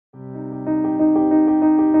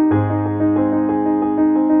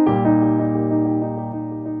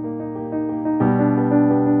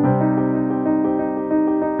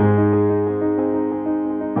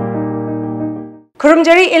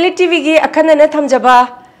Kurumjari ELITETV gi akhana thamjaba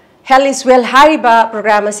Health is Well hariba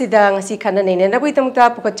program asida ngasi khana nei na bui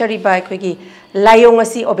tamta pukachari ba khoigi layong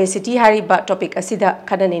asi obesity hariba topic asida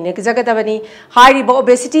khana nei ne jagadabani hariba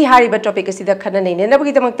obesity hariba topic asida khana nei na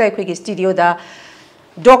bui tamta khoigi studio da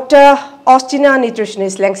DR.AUSTINA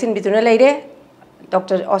nutritionist Langsin bituna leire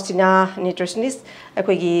DR.AUSTINA nutritionist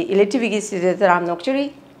khoigi ELITETV gi sida ram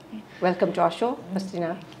nokchuri. Welcome to our show,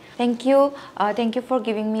 AUSTINA. Thank you. Thank you for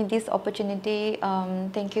giving me this opportunity.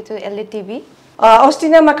 Thank you to ELITETV.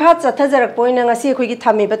 AUSTINA makhat sathajarak poina ngasi khoi gi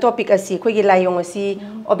thami ba topic asi khoi gi layong asi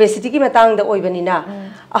obesity gi matang da oibani na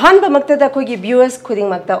ahan ba makta da khoi gi viewers khuding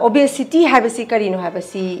makta obesity habasi karino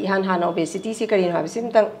habasi ihan hana obesity si karino habasi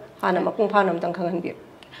mtang hana mapung phanam tang khangan bi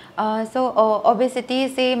So obesity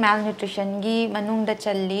say malnutrition gi manung da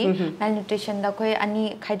challi malnutrition da khoi ani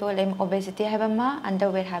khaidolem obesity haba ma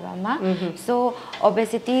underweight haba ma so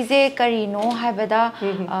obesity se karino haba da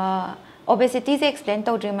obesity se explain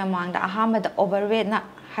to dream among the ahama the overweight na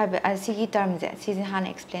have a sigi terms season han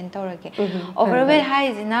explain to overweight high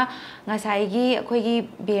is na ngasai gi khoi gi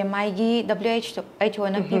BMI gi WHO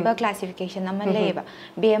na piba classification na leba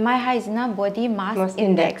BMI high is na body mass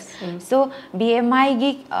index so BMI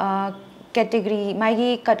gi category mai gi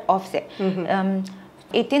cut off se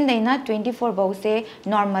 18 daina 24 bau se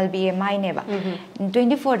normal BMI neba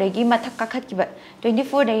 24 dagi mathak kakhat ki ba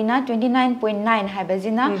 24 daina 29.9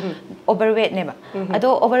 habazina overweight neba ado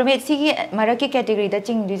overweight sigi maraki category da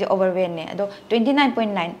ching di overweight ne ado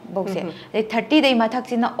 29.9 bau se 30 dai mathak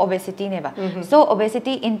sina obesity neba so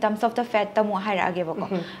obesity in terms of the fat tamu haira age bako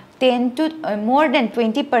 10 to more than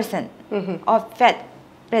 20% of fat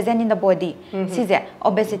present in the body size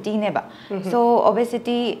obesity neba so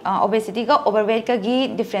obesity ga overweight ka gi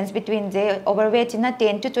difference between the overweight in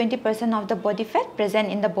 10 to 20% of the body fat present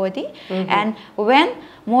in the body and when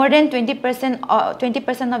more than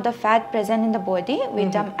 20% of the fat present in the body we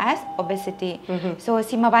term as obesity so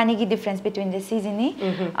simabani gi difference between the seasoni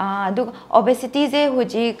obesity je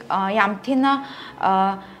huji yam thina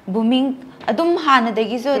booming adum hana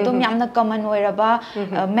dagi so adum yamna common oiraba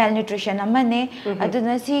malnutrition amane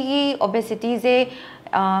aduna sigi obesity je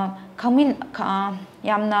khamin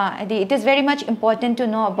yamna it is very much important to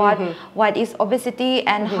know about what is obesity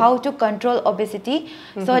and how to control obesity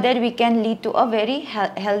so that we can lead to a very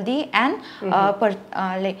healthy and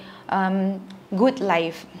good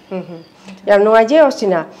life yam no idea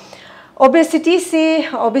AUSTINA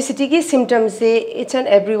obesity ki symptoms se each and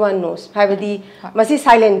everyone knows haidi masi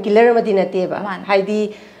silent killer madina teba haidi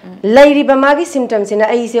lairi ba magi symptoms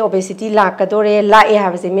ina ai se obesity la kadore la e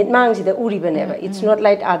have se mitmang si da uri baneba it's not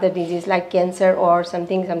like other diseases like cancer or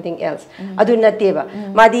something else adu na teba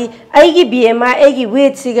madi ai gi BMI ai gi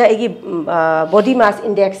weight siga ai gi body mass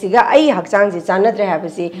index siga ai hakchang si chanadre have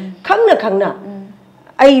se khangna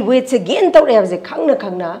ai weight se gain tawre have se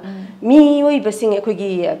khangna mi oi basing ekoi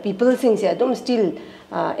gi people sing se adum still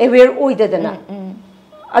aware oidadana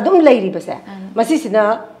adum lairi base masi sina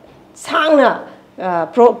sangna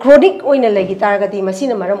chronic oina legi targati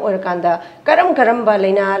masina maram oirakanda karam ba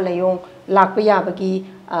leina layong lakpa yabagi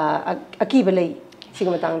akiba lei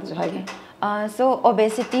sigma tang so hagi so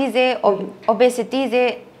obesity is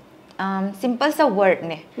simple sa word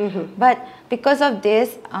ne but because of this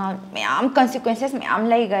mayam consequences mayam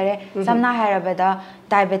lai gare samna harabada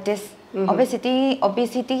diabetes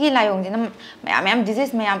obesity hi layong jina mayam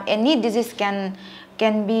disease mayam any disease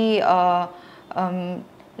can be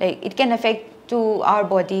like it can affect to our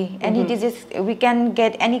body any disease we can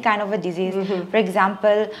get any kind of a disease for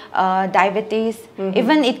example diabetes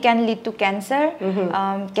even it can lead to cancer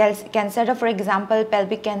cancer for example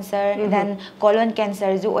pelvic cancer then colon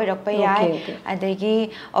cancer ju oirakpa yai adagi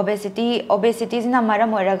obesity is na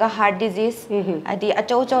maram oiraga heart disease adi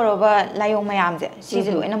achau choroba layong mayam je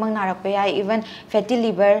sizu ina mang narakpa yai even fatty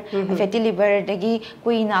liver dagi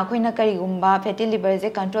kuina khoina kari gumba fatty liver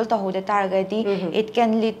je control ta hoda taragadi it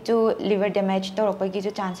can lead to liver damage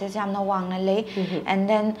to chances yamna wangna lay and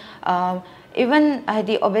then even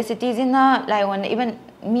the obesity is in like even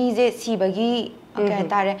me je sibagi okay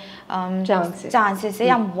tare chances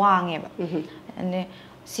yam wange and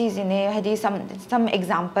season hadi some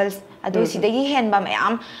examples ado sidagi hen ba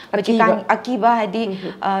mayam akiba hadi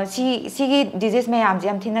si disease mayam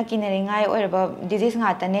jam thina kineringai oiraba disease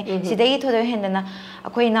ngatane sidagi thodo hendana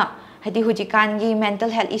akoina hadi hujikan gi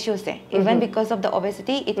mental health issues even because of the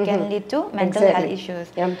obesity it can lead to mental health issues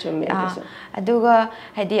yam chumi aduga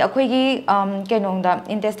hadi akoi gi kenong da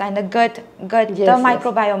intestine the gut the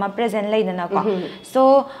microbiome present leidana ko so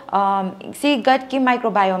si gut ki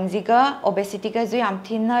microbiome ziga obesity ka ju yam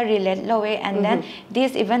thina relate lowe and then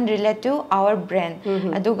this even relate to our brain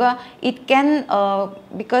aduga it can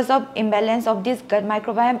because of imbalance of this gut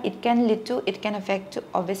microbiome, it can affect to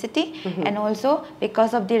obesity, and also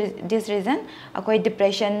because of this reason, akoi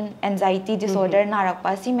depression, anxiety disorder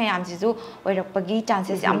narakpa si mayam sisu oirakpagi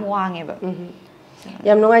chances yam wangeba.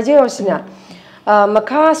 Yam nungaije Austina.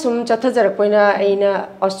 Makha sum chathajarakpoina aina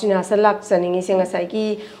Austina salak saningi singa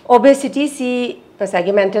saiki obesity si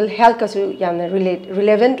kasagi mental health kasu yamna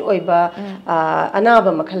relevant oiba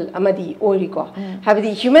anaba makhal amadi oiriko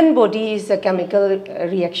habidi human body is a chemical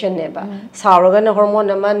reaction neba sauraga na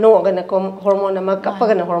hormone ama no ga na hormone ama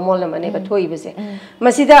kapaga na hormone ama neba thoibase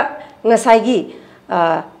masida ngasagi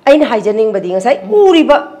aina haijaning badi ngasai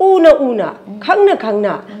uriba una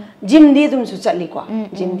khangna gym di dum su chatli ko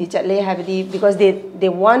gym di chatle habidi because they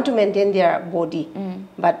want to maintain their body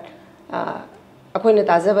but akoina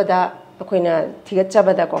tajabada akoina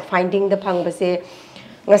thigachabada ko finding the phangbase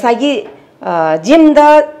ngasagi gym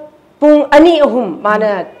da pung ani ahum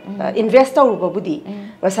mana invest tawruba budi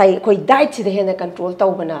ngasai koi diet si de hena control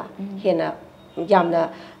tawbana hena yamna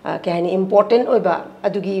kahani important oiba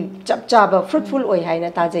adugi chapchaba fruitful oi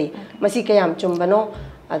haina tajai masi kayam chumbano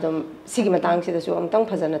adum sigi matang si da su amtang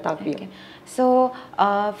phajana takpi. So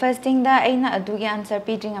first thing da aina adugi answer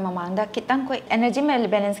pitring amamang da kitang koi energy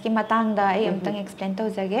balance ki matang da ai amtang explain to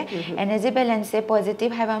jage energy balance se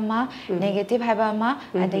positive haba ma negative haba ma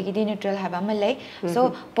adagi neutral haba ma lei.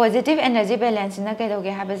 So positive energy balance na kai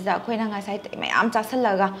doge haba da koi na ngasai mayam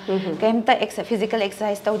chasalaga kemta physical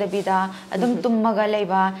exercise to da bida adum tummaga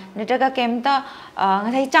leiba netaga kemta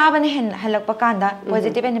ngasai chaban hen halakpa kanda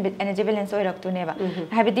positive energy balance oirak tu neba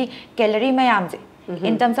habidi calorie mayam je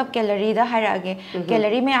in terms of calorie da harage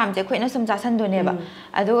calorie mayam je khoina sum chasan do neba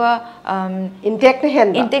aduga intake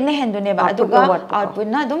na hen do neba aduga output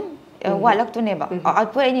na dum walak tu neba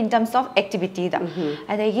output in terms of activity da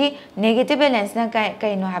adagi negative balance na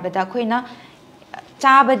kai no habada khoina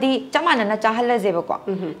chabadi chamana na chahala jeba ko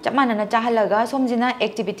chamana na chahalaga somjina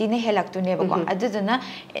activity ne helak tu neba ko aduduna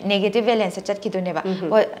negative balance chat ki tu neba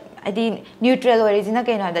adi neutral origin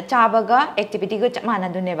kai no da chabaga activity go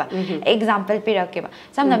chamana du neba example pirakeba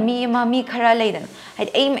samna mi khara leidan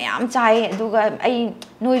ai mayam chai aduga ai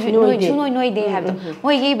noi de have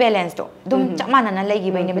moi gi balance to dum chamana na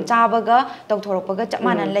legi bai neba chabaga tokthoropaga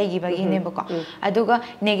chamana legi bai neba ko aduga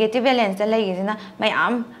negative balance da legi jina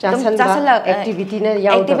mayam dum chasala activity na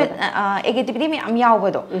yaudaba activity mayam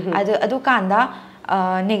yawbado adu kanda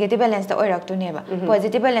negative balance da oirak tu neba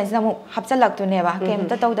positive balance na mu hapchalak tu neba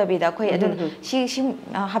kemta tawda bida khoi adun shi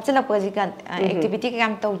hapchalak posikan activity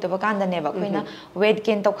kam tawda ba kanda neba khoina weight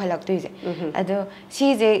gain to khalak tu je adu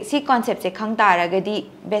si concept se khang taragadi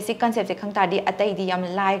basic concept se khang tardi atai di yam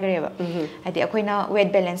lai greba adi khoina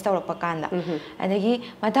weight balance tawrak pa kanda adagi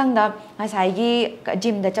mathang da ngasai gi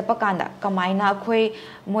gym da chapa kanda kamaina khoi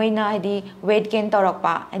moina adi weight gain tawrak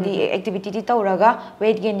pa adi activity di tawraga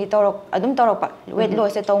weight gain di tawrak adum tawrak pa weight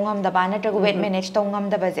loss se tongam da ba na tag weight manage tongam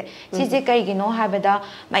da ba je si je kai gi no habada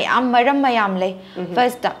mayam mayam lei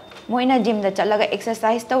first moina gym da chalaga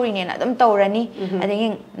exercise tawri ne na dum tawrani adagi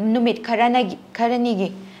numit kharani gi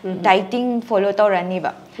dieting follow tawrani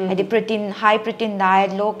ba adi protein high protein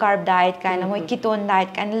diet low carb diet kind moi ketone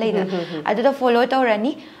diet kind leina adu da follow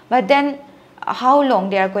tawrani but then how long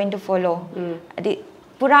they are going to follow adi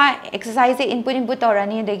pura exercise input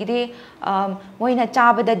tawrani adagi moina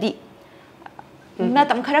chabada di na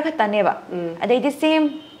tam khara khata neba adai the same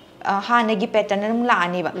hanagi pattern num la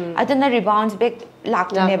ani ba aduna rebounds back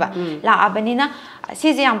lak neba la abanina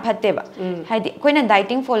si je yam phatte ba haidi koina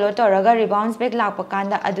dieting follow toraga rebounds back lak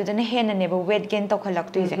pakanda adudana hena neba weight gain to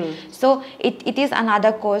khalak tu je so it is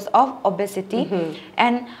another cause of obesity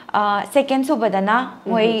and second so badana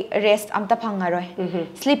moi rest amta phangaroi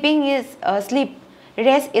sleep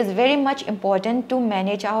rest is very much important to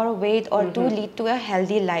manage our weight or to lead to a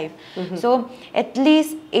healthy life. So at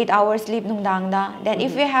least 8 hours sleep nungdang da. Then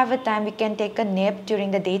if we have a time, we can take a nap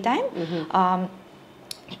during the daytime.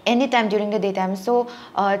 Anytime during the daytime. So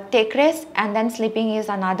take rest and then sleeping is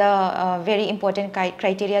another very important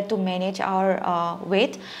criteria to manage our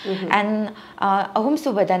weight. And ahum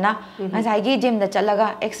subadana masagi gym da chalaga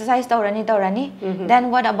exercise tawrani. Then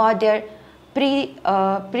what about their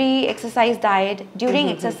pre-exercise diet, during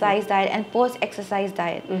exercise diet, and post-exercise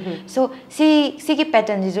diet. So, see ki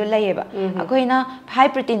pattern is layeba. Akoina high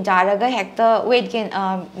protein jaraga hekta weight gain,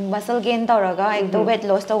 muscle gain tawraga hekta weight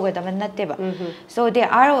loss tawgadaman natteba. So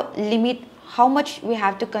there are limit how much we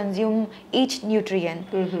have to consume each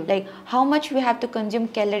nutrient, like how much we have to consume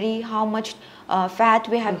calorie, how much fat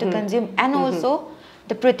we have to consume, and also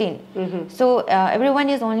the protein. So everyone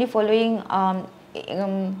is only following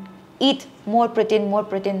eat more protein,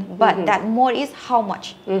 but that more is how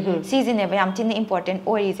much. Season never important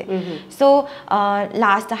or is it? So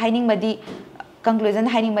last hiding body conclusion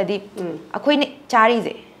hiding body akoi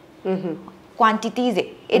chari quantities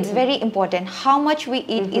it's very important. How much we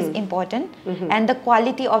eat is important, and the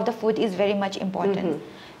quality of the food is very much important.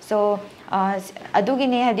 So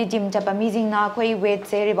adugine hadi gym chapa mizing na koi weight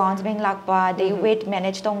say rebounds beng lakpa they weight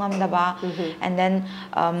manage tongam daba, and then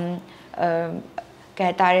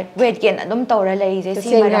weight gain adum tawra lai je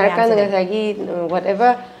si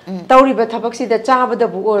whatever tawri ba thabak si da chaba da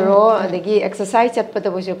bu oro adagi exercise chat pa da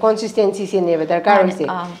bu consistency se ne ba darkar se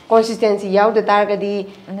consistency yaw da tar ga di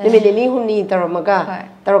nimi hunni taramaga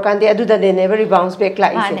tarokande adu da de never bounce back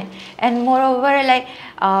like ise. And moreover like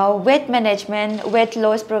weight management, weight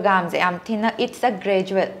loss programs it's a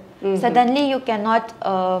gradual. Suddenly you cannot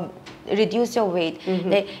reduce your weight.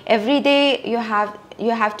 Like every day you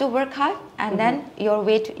have to work hard, and then your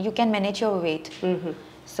weight, you can manage your weight.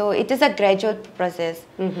 So it is a gradual process.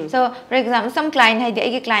 So for example, some client had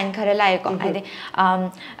a client karalai ko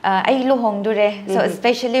I lo hongdure, so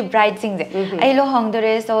especially bride sings I lo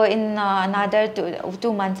hongdure, so in another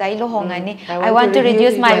 2 months I lo hongani I want to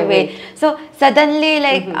reduce my weight. So suddenly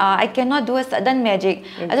like I cannot do a sudden magic.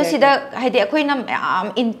 Ado sida had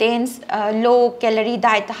a intense low calorie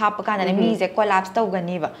diet hapakana means collapse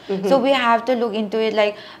tawganiba. So we have to look into it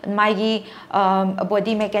like my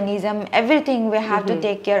body mechanism, everything we have to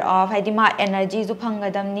take care of. Haidi ma energy zu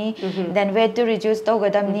phangadamni, then weight to reduce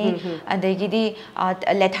tawgadamni, and the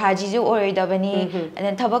lethargy zu oridabani, and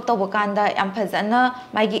then thabak tawbakanda yam phazana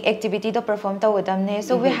magi activity to perform tawgadamni.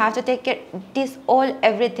 So we have to take care this all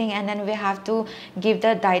everything, and then we have to give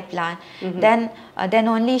the diet plan. Then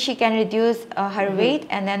only she can reduce her weight,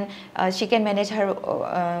 and then she can manage her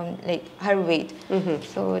her weight.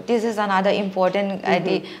 So this is another important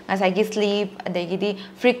as I sleep, the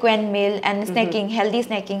frequent meal and snacking, healthy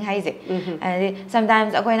snacking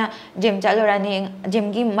sometimes akoina gym chalo running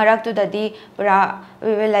gym gi marak to dadi pura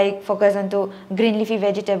we will like focus on to green leafy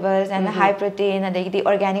vegetables and high protein and the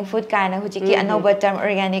organic food kind of which another term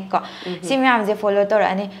organic ko simyam je follow to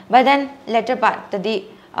rani, but then later part the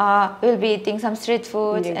we'll be eating some street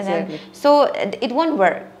foods, and then so it won't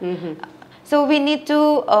work. So we need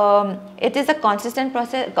to it is a constant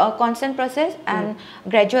process and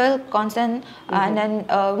gradual constant, and then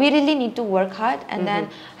we really need to work hard, and then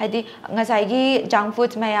hadi ngasai junk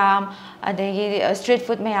foods mayam adagi street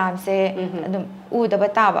food mayam se u da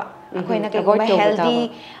bataba akoina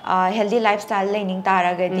healthy lifestyle learning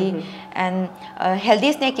taragadi, and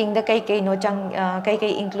healthy snacking the kai no chang kai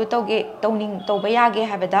include toning tobayage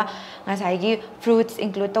habada ngasai fruits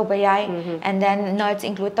include tobayai, and then nuts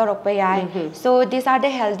include torokbayai. So these are the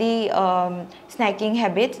healthy snacking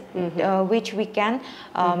habits which we can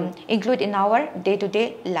include in our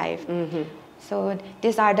day-to-day life. So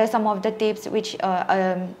these are some of the tips which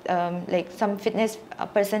like some fitness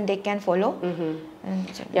person they can follow.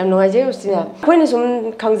 Yam no aje ustina koina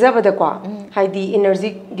sum khangza da kwa haidi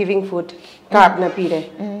energy giving food carb na pire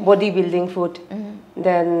body building food,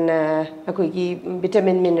 then akoi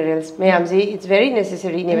vitamin minerals mayamji it's very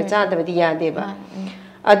necessary ne bacha da ya deba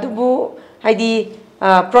adubu haidi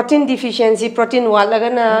protein deficiency protein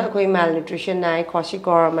walagana akoi malnutrition nai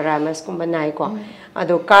kwashikor maramas kumba nai ko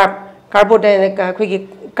ado carbohydrate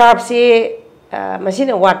carb se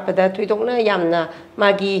machine wat pada tuidongna yamna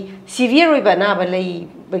magi severe oiba na ba lei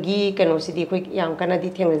bagi kano sidi khoi yam kana di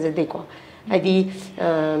thengna jade ko adi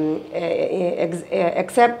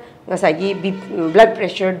except ngasagi blood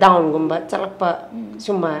pressure down gumba chalakpa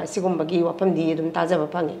suma sigumba gi wapam di dum tajaba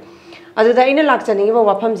phangi adu da ina lakchani ba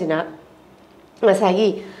wapam jina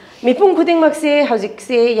ngasagi mipung khuding makse hojik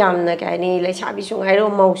se yamna kaini leichabi sungairo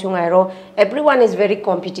mau sungairo everyone is very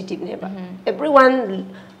competitive neba everyone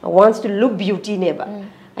wants to look beauty neba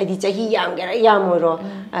adi chahi yam gera yamoro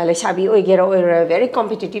leichabi oigera oira very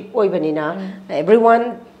competitive oibanina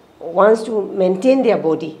everyone wants to maintain their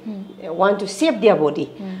body want to save their body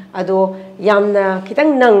ado yamna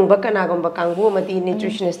kitang nang bakana gomba kangbu mati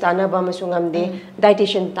nutritionist tana ba masungamde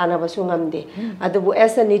dietitian tana ba sungamde ado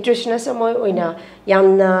as a nutritionist amoy oina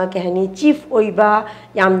yamna kahani chief oiba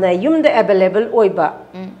yamna yumda available oiba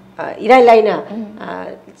irai laina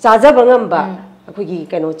chaja bangamba akhugi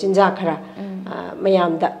kano chinja khara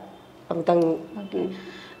mayamda pangtang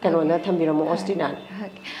kano na thambiramo Austina.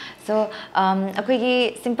 So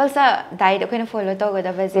akhugi simple sa diet akhoina follow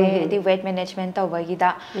tawgada base the weight management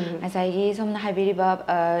tawbagida asai somna habiriba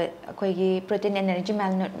akhogi protein energy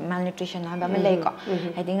malnutrition haba malaiko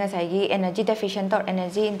I think asai energy deficient or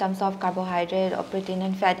energy in terms of carbohydrate or protein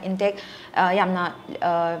and fat intake yamna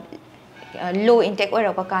low intake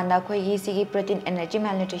oirapa kanda khoi gi sigi protein energy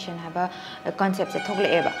malnutrition haba concept se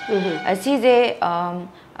thokleba sije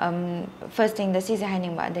first thing the sije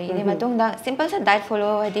haning ba dai ni matung da simple sa diet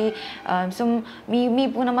follow hadi sum mi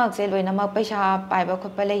puna mak se loina mak paisa pai ba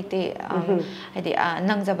khop leite hadi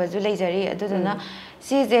nang jaba ju leijari aduna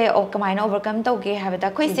sije kamaina overcome tauge habada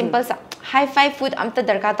khoi simple sa high five food amta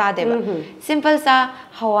darka ta deba simple sa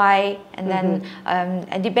hawai and then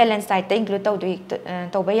the balance diet ta include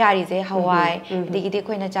tau ba yari je hawai digi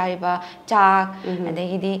khoi na chari ba chak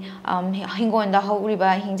digi hingon da hauri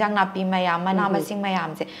ba hingjang napi mayam mana masing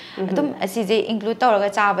mayam je adum asije include tawraga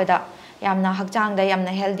chabada yamna hakchang da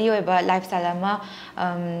yamna healthy oiba lifestyle ama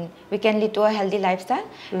we can lead to a healthy lifestyle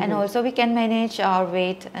and also we can manage our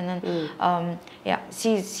weight and then yeah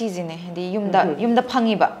season di yumda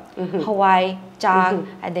phangiba hawai chak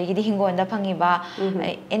adagi di hingon da phangiba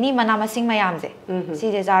any mana masing mayam je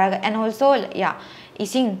si je jaraga and also yeah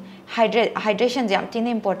ising hydration je am tin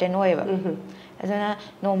important oiba aduna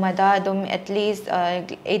nomada dum at least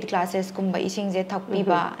 8 classes kumba ising je thakpi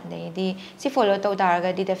ba di si follow to taraga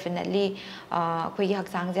di definitely khoi gi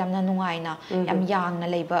haksang je amna nungaina yam yang na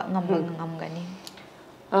leiba ngamgani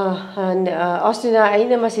Austina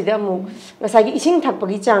aina masida mu ngasagi ising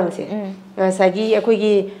thakpagi chang se ngasagi akhoi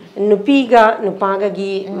gi nupi ga nupa ga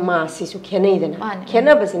gi ma si su khenai dana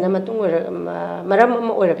khena basina matung maram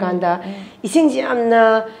ma oira kanda ising ji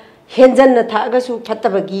amna henjan na thaga su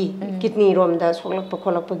phatabagi kidney rom da soklak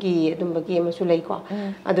pholakpagi adumbagi amasu lei ko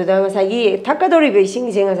aduda ngasagi thakadori be ising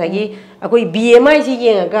je ngasagi akoi BMI ji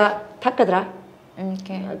yenga thakadra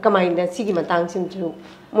kamai da sigi matang sim chu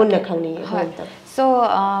munna khangni so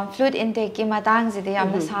fluid intake ki matang ji de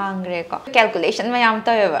yamna sangre ko calculation ma yam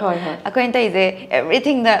taweba akoi tai je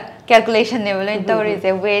everything the calculation ne bolo tori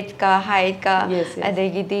je weight ka height ka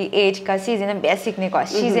adegi di age ka si je basic ne ko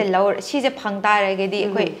si je low si je phangta ra ge di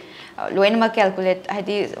akoi loin ma calculate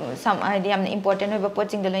hadi some idea am important oiba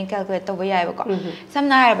poching de loin calculate to yai ba ko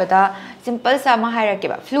samna ha ba da simple sa ma ha ra ke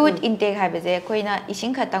ba fluid intake ha ba je koina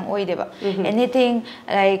ising khatang oi de ba anything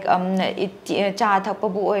like cha thak pa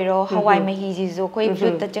bu oiro hawai ma hi ji zo koi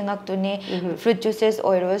fluid ta changak tu ne fruit juices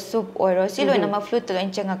oiro soup oiro si loina ma fluid to loin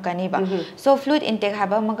changak kani ba so fluid intake ha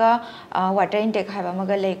ba maga water intake ha ba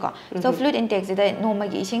maga lei ko so fluid intake je da no ma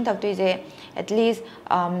gi ising thak tu je at least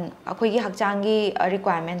akoi gi hakchang gi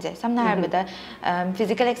requirement je samna ha ba da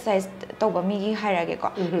physical exercise to ba mi gi ha ra ge ko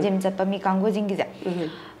gym chat pa mi kangu jing gi je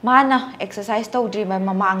mana exercise to dri ma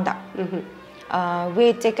mamang da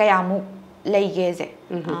weight che kaya mu lei ge je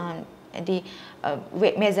di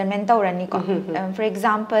weight measurement to rani ko for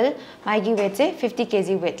example my gi weight che 50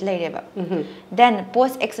 kg weight lei re ba then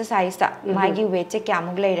post exercise da my gi weight che kya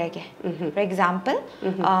mu lei ra ge for example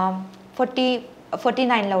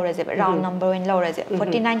 49 laura je round number in laura je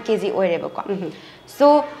 49 kg oire ba ko so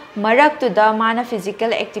marak to da mana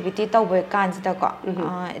physical activity to be kan da ko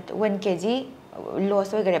 1 kg loss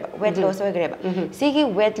oigre ba weight loss oigre ba sigi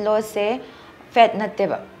weight loss se fat na te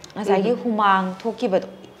ba asagi humang thoki ba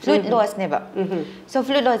fluid loss ne ba so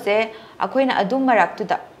fluid loss se akoina adum marak to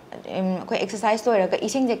da koi exercise to ra ka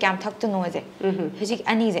ising je kyam thak to no je hiji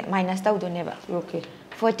ani je minus to do ne ba okay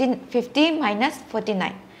 50 minus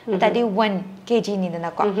 49 that is 1 kg ni na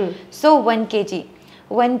ko so 1 kg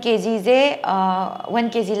 1 kg je 1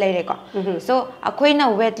 kg lai re ko so akoi na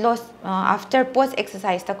weight loss after post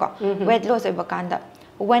exercise ta ko weight loss oba kanda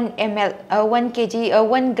 1 ml 1 kg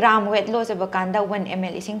 1 gram weight loss oba kanda 1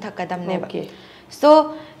 ml ising thakadam ne ba so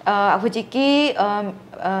hujiki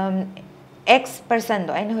X person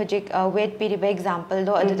do aina hojik weight piri ba example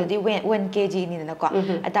do adudi 1 kg ni na ko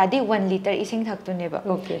atadi 1 liter ising thak tu ne ba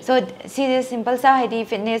so see this simple sa hedi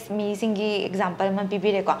fitness mi singi example man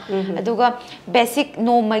pibi re ko aduga basic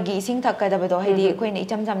normal gi ising thak ka da ba do hedi koi ne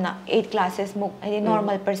icham jamna 8 classes muk hedi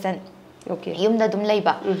normal person okay yum da dum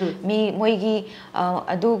leiba mi moi gi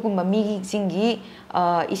adu gumba mi gi singi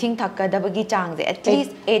ising thak ka da ba gi chang je at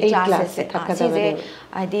least 8 classes se je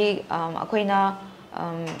hedi akoi na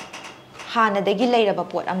hana dagi leiraba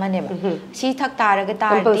pot amane ba si thak taraga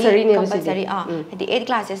tardi compulsory the 8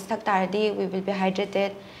 classes thak tardi we will be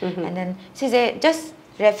hydrated and then si just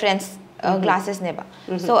reference classes ne ba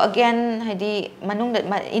so again hadi manung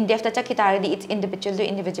in depth ta chaki tardi it's individual to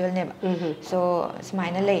individual ne ba so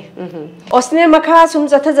smaina lei osne makha sum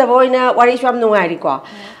jatha jaboina wari swam nungai ri ko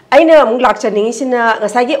aina amung lakchaning sina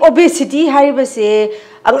ngasagi obesity hariba se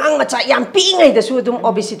angang macha yam pi ngai da su dum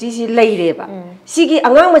obesity si leire ba Sigi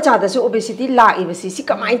angang machada su obesity la ibasi si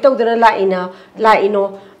kamai tawdana la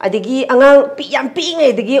ino adigi angang yam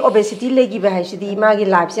pingai digi obesity legi ba haisidi magi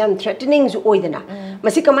life yam threatening su oidana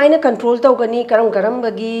masi kamai na control tawgani karam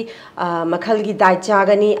bagi makhal gi diet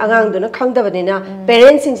chagani angang duna khangdabanina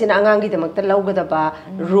parents sing sina angang gi damakta lawgadaba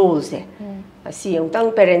rules e si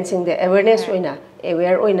yongtang parents sing de awareness oina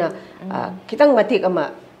aware oina kitang matik ama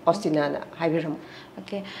Austina na haibiram.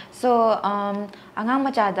 Okay, so angang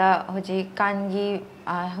machada hoji kangi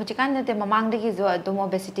hoji kan de mamang de ki zo dum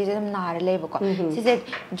obesity de nar lebo ko sise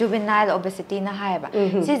juvenile obesity na haiba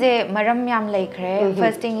sise maram yam laikre.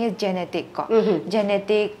 First thing is genetic ko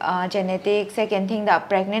genetic second thing da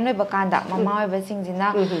pregnant oi bakanda mama oi basing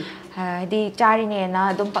jina di chari ne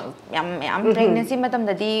na dum yam pregnancy matam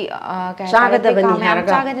da di chaga da bani haraga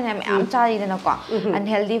chaga de am chari de na ko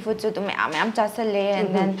unhealthy food so dum am chasale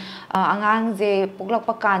and then angang je puklak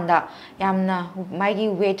pakanda yamna maigi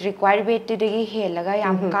weight required weight de gi helaga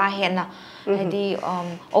yam ka hena hadi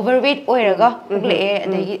overweight oiraga pukle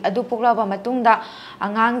adagi adu puklaba matungda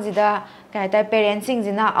angang jida kaita parenting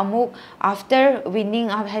jina amuk after winning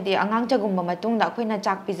hadi angang chagumba matungda khoina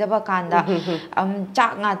chak pizaba kanda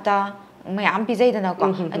chak ngata mayam pizai dana ko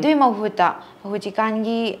adui mahuta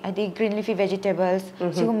hujikangi adi green leafy vegetables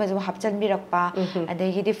siguma jo hapchan birakpa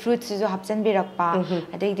adagi di fruits jo hapchan birakpa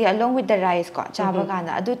adagi along with the rice ko chaba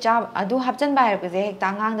kana adu hapchan ba ko je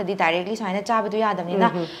hekta ngang da di directly saina chaba du yadamni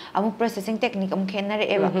na amu processing technique am khenna re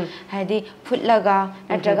eba hadi phutlaga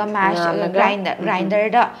natraga mash grinder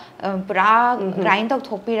da pura grind tok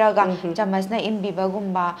thopiraga chamas na imbiba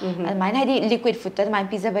gumba almaina hadi liquid food ta mai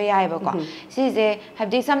pizza ba yaiba ko si je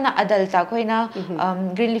habdi samna adult ta koina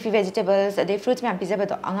green leafy vegetables ade fruits me pizza ba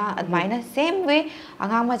to anga almaina same way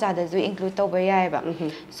anga ma jada ju include to ba yaiba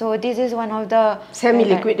so this is one of the semi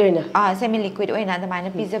liquid oina semi liquid oina the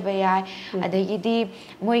maina pizza ba yai adagi di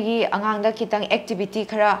moigi angang da kitang activity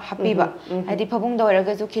khara hapiba adi phabung da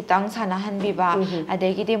oraga ju kitang sana hanbi ba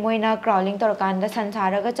adagi di moina crawling tor kan da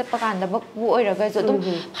sansara ga chappa kan da bu oiraga ju dum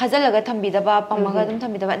khajalaga thambi da ba pamaga dum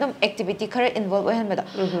thambi da ba dum activity khara involve oihan ba da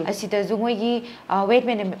asida ju moigi weight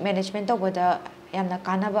management to boda yamna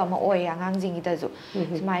kanaba ma oi angang jingi da ju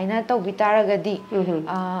sumaina to bitaragadi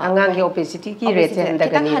angang ge obesity ki rate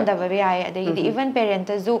handagani handa ba ai adagi even parent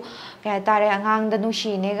ju ka tare angang da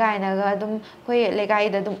nushi ne ga na ga dum koi legai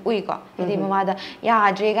da dum ui ko edi mama da ya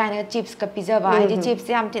dre ga na chips ka pizza ba edi chips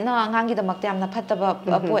yam tina angang gi da mak yamna phattaba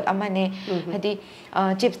pot amane edi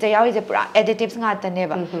chips da yawi je pura additives nga ta ne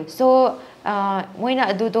ba so moina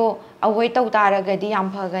adudo avoid tau taragadi yam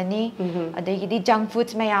phagani adagi di junk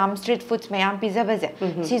foods mayam street foods mayam pizza baze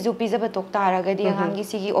si ju pizza ba tok taragadi angangi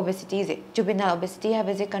sigi obesity je juvenile obesity have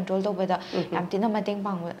je control to bada yam tina mateng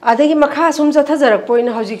pang adagi makha sum sa thajarak point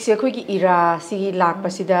hojik se khoi gi ira sigi lak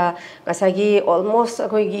pasida kasagi almost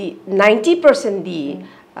khoi gi 90% di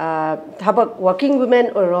thabak working women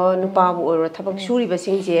or nupa or thabak shuri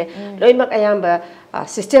basing je loimak ayamba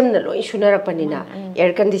system na loi sunarak panina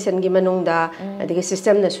air condition gi manungda adigi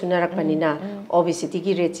system na sunarak panina obesity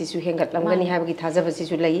gi rate si su hengat lamgani habagi thajaba si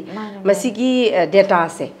su lai masigi data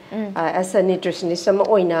se as a nutritionist sama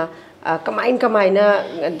oina kamaina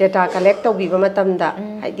data collect to biba matamda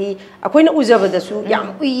haidi akoina ujabada su yam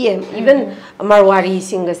uye even marwari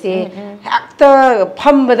singa se hakta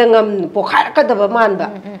phambada ngam pokharakadaba manba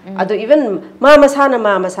ado even mama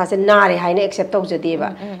sa se nare haina accept tawjadeba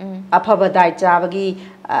afaba dai chabagi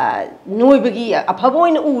noibagi afaba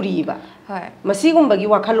oina uriba masigum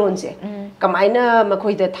wakhalon se kamaina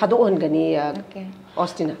makoida thadohangani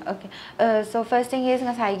Austina. Okay. So first thing is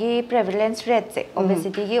ngasai prevalence rate se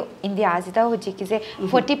obesity ki India jita hoji ki se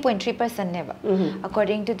 40.3% neba.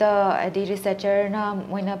 According to the researcher na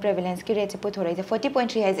moina prevalence ki rate se puthore se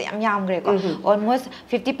 40.3 hai se yam gre ko almost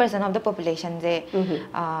 50% of the population je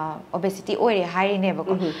obesity ore high neba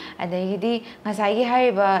ko. And then di ngasai ki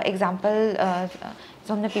hariba example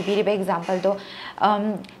somna PPD by example do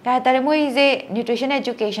kahatare mo is nutrition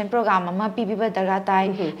education program ama PPB daga tai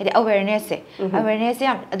awareness se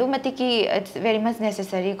adumatiki it's very much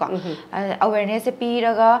necessary ko awareness se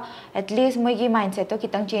piraga at least moi gi mindset to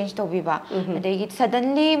kitang change to biba adegi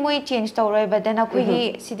suddenly moi change to roi but then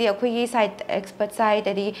akhui sidi akhui site expert site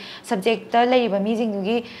adi subject ta lei ba mi jing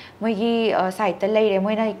gi moi gi site ta lei re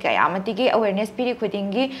moi na kayamati gi awareness piri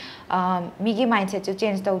khudingi mi gi mindset to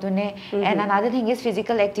change to dune and another thing is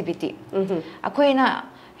physical activity akoina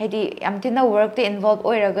hedi amtina work te involve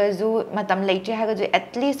oiraga zu matam later haga zu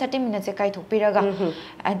at least 30 minutes e kai thokpiraga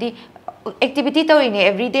adi activity tawini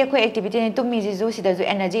everyday ko activity ne tum mi ju sida ju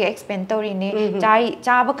energy expend tawini chai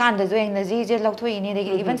chaba kan da ju energy je lokthoi ni de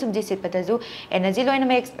even sum ji sit pata ju energy loina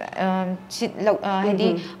me hadi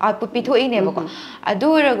output pi thoi ne ba ko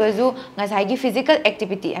adu raga ju ngasai gi physical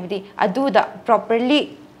activity abdi adu da properly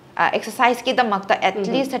exercise ki damakta at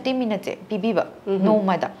least 30 minutes pibiba no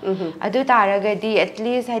mada adu taraga di at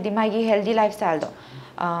least hadi magi healthy lifestyle do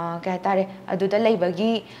kaya tare adu da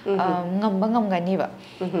laibagi ngam gani ba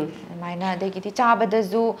maina de ki chaba da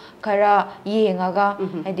zu kara yengaga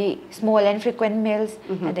hadi small and frequent meals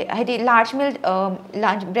hadi large meal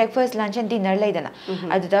lunch breakfast lunch and dinner laidana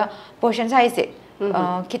adu da portion size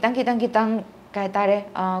kitang kaya tare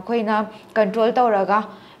koina control tawraga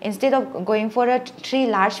instead of going for a 3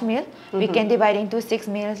 large meal we can divide into 6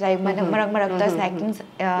 meals like marak da snacking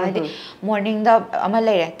morning da ama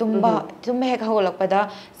lere tumba hek holakpada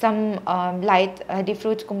some light the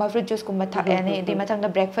fruits kumba fruit juice kumba thani de mathang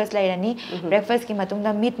da breakfast lairani breakfast ki matung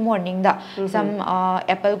da mid morning da some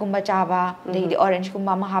apple kumba chaba the orange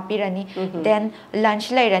kumba ma hapirani then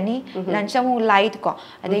lunch lairani lunch amu light ko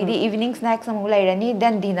the evening snacks amu lairani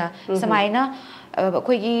then dinner samaina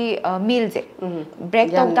koigi meals break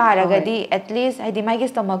tau taragadi at least hadi my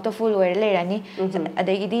stomach to full oil lerani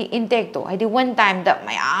adagi intake to hadi one time da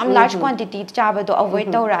mayam large quantity chaba to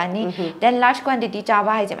avoid tawrani then large quantity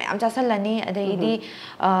chaba haije mayam chasalani adagi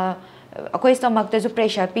akoi stomach to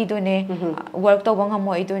pressure pi dune work to bang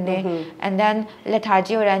amoi dune and then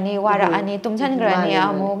lethargy orani wara ani tumsan grani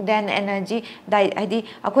amuk then energy dai hadi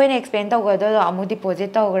akoi ne expand to do amu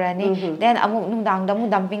deposit to grani then amuk nungdang da mu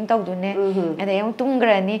dumping to dune and then tum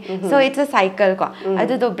grani so it's a cycle ko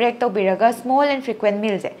adu do break to biraga small and frequent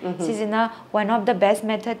meals sisina one of the best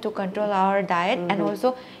method to control our diet and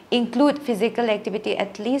also include physical activity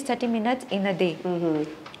at least 30 minutes in a day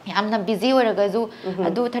yamna busy oraga ju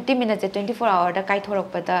adu 30 minutes 24 hour da kai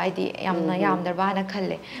thorakpada aidi yamna yamdarba na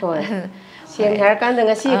khalle siang har kan da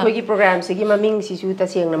ngasi khoi gi program se gi maming si su ta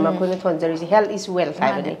siang na ma khoi na thonjari si health is wealth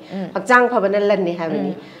haibani hakjang phabana lanni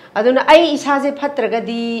haibani aduna ai isa je phatraga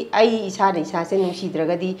di ai isa ni isa se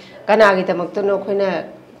nungsidraga di kana gi tamak to no khoi na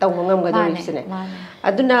tawng ngam ga do sine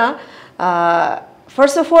aduna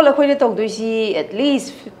first of all khoi na tawdoi si at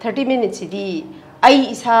least 30 minutes di ai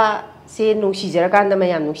isa se nungsi jara kan da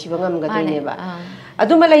mayam nungsi bangam ga doi ne ba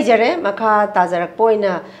aduma lai jare makha tajarak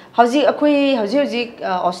poina hauji akhoi hauji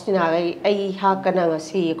austina ai ha kana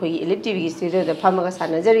ngasi akhoi ELITETV gi studio da phamaga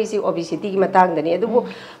sanajari si obesity gi matang dani adubu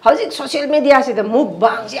hauji social media se da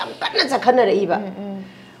mukbang si am kana chakhana rei ba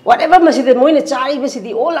whatever masi da moina chari ba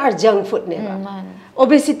si all are junk food ne ba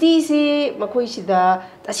obesity si makhoi si da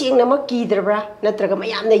tasing na makki drabra natraga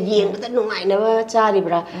mayam na yeng da nungai na chari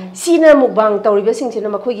bra sina mukbang tawriba sing sina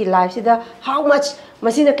makhoi gi life si da how much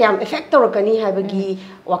masina kyam effect tawrakani habagi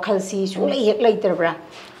wakhal si sunglai hek lai trabra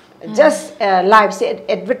just live se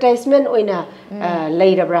advertisement oina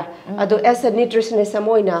lairabra ado as a nutritionist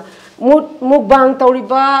amoina mukbang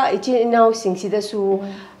tawriba ichi now sing si da su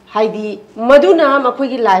haidi maduna makhoi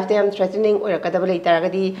gi life te am threatening or kadaba lei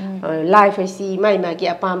taragadi life si mai ma gi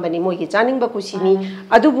apam bani moi gi chaning ba kusini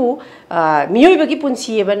adubu miyoi ba gi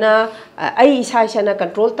punsi bana ai isa sana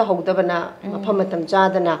control ta hauda bana mafam matam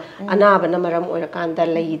chadana ana bana maram or kan da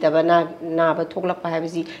lei da bana na ba thoklak pa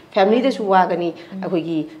habisi family de su wa gani akhoi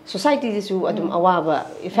gi society de su adum awaba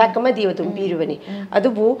effect ma di adum piru bani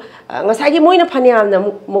adubu ngasai gi moina phaniam na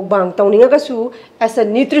mukbang tawninga ga su as a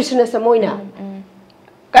nutritionist moina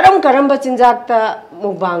karam ba chinjak ta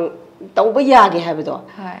mukbang tauba yage habdo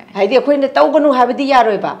haidi akoina tauganu habdi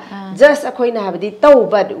yaroi ba just akoina habdi tau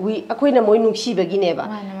but we akoina moi nungsi bagi ne ba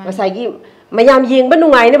masagi mayam yengba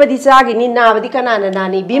nungai na badi chagi ni na badi kana na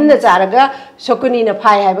nani bimna charaga sokuni na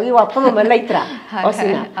phai hai bagi wapam ma laitra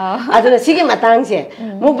osina aduna sigi matang se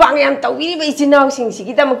mukbang yam tawiri ba ichinaw sing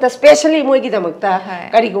sigi damakta specially moi gi damakta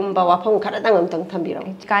kari gumba wapam khara dangam tang thambiro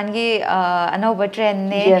kan gi anova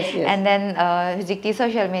trend ne and then hujikti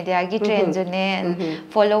social media gi trend jo ne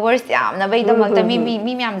followers yam na bai damakta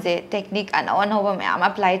mi yam je technique anova yam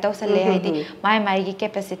apply taw sale haidi mai gi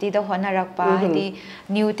capacity da honarak pa haidi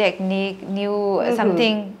new technique new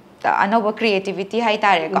something another creativity hai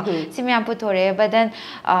tare ko simyam puthore but then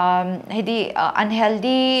hedi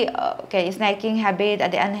unhealthy snacking habit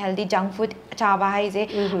and unhealthy junk food chaba hai je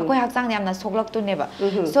koi hakchang yamna soklak tu neba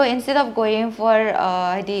so instead of going for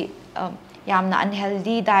hedi yamna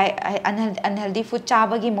unhealthy diet unhealthy food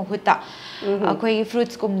chaba gi mahuta koi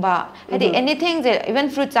fruits kumba hedi anything even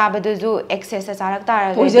fruit chaba du excess charak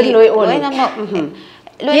tara poison loi on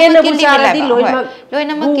loina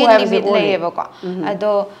ki limit leba ko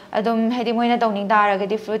adom hedi moina tawning daraga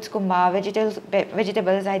di fruits kumba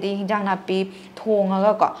vegetables hedi hinjang na pi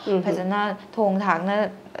thongaga ko phajana thong thangna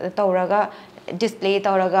tawraga display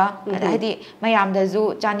tawraga hedi mayam da zu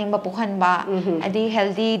chaning ba pukhan ba hedi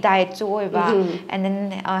healthy diet chu oi ba and then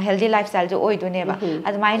healthy lifestyle chu oi du ne ba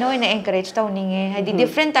admai no ina encourage tawninge hedi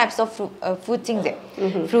different types of food things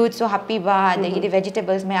fruits so happy ba hedi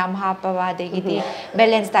vegetables mayam hapa ba hedi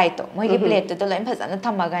balanced diet to moi gi plate to loin phajana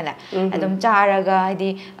thamaga na adum charaga hedi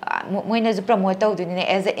moina ju promote taw du ne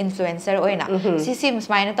as an influencer oina sim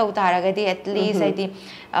smaina taw taraga di at least hedi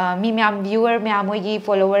mi myam viewer myam moi gi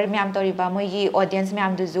follower myam tori ba moi audience me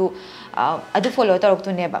am do adu follow tarok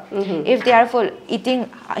to neba if they are eating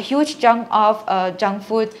a huge chunk of junk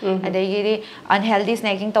food adagi unhealthy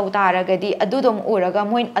snacking to taragadi adu dom uraga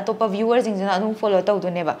moin atopa viewers ingna adu follow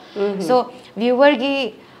to neba so viewer gi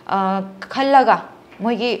khallaga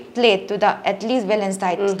moigi plate to the at least balanced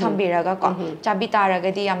diet thambiraga ko chabi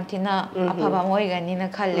taragadi yam thina aphaba moigani na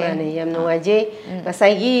khalle yam nuaje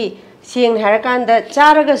kasai gi siang harakan da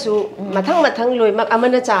charaga su mathang loi mak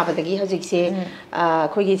amana chabadagi hojik se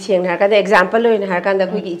khoigi siang harakan da example loi harakan da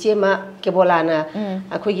khoigi che ma kebolana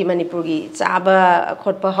khoigi manipur gi chaba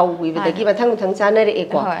khotpa hawi badagi mathang chanare e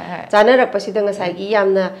ko chanarak pasidang ngasai gi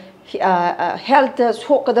yamna health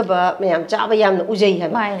sokadaba mayam chaba yamna ujai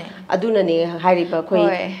haba aduna ne hariba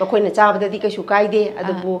khoi na chabada di kasu kaide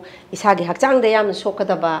adubu isagi hakchang da yamna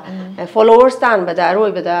sokadaba followers tan bada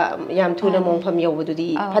roi bada yam thuna mongpham yobadu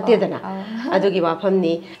di phatte dana adugi wafam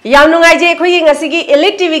ni yam nungai je khoi ngasigi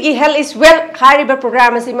elite tv gi health is well hariba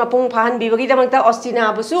program asi mapung phan bibagi damangta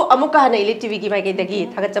austina busu amuka na elite tv gi mai ge dagi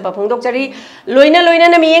thagachaba phongdok chari loina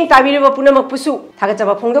na miyeng tabiriba punamak pusu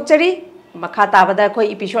thagachaba phongdok chari makha tabada khoi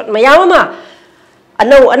episode mayama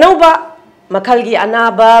anau ba makhalgi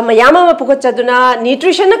anaba mayama pukachaduna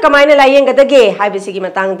nutrition na kamaina layengadage haibisigi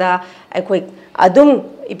matangda akhoi adum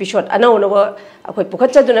episode anau no akhoi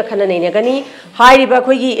pukachaduna khana nei gani hairiba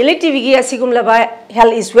khoi gi elite tv gi asigum laba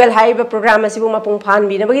health is well haiba program asibu mapung phan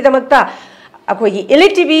bi nabagi damakta akhoi gi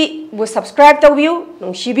elite tv bu subscribe tawbiu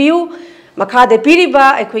nong shibiu makha de piriba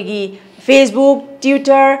akhoi gi facebook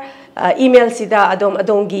twitter email sida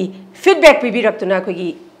adongi feedback pibirakuna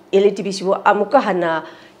khogi ELITETV sibu amuka hana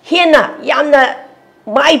hena yamna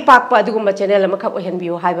mai pakpa adugumba channel amakha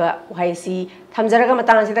ohenbiyo haiba haisi thamjaraga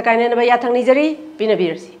matang sida kaina na ya thangni jari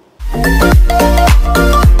pinabirsi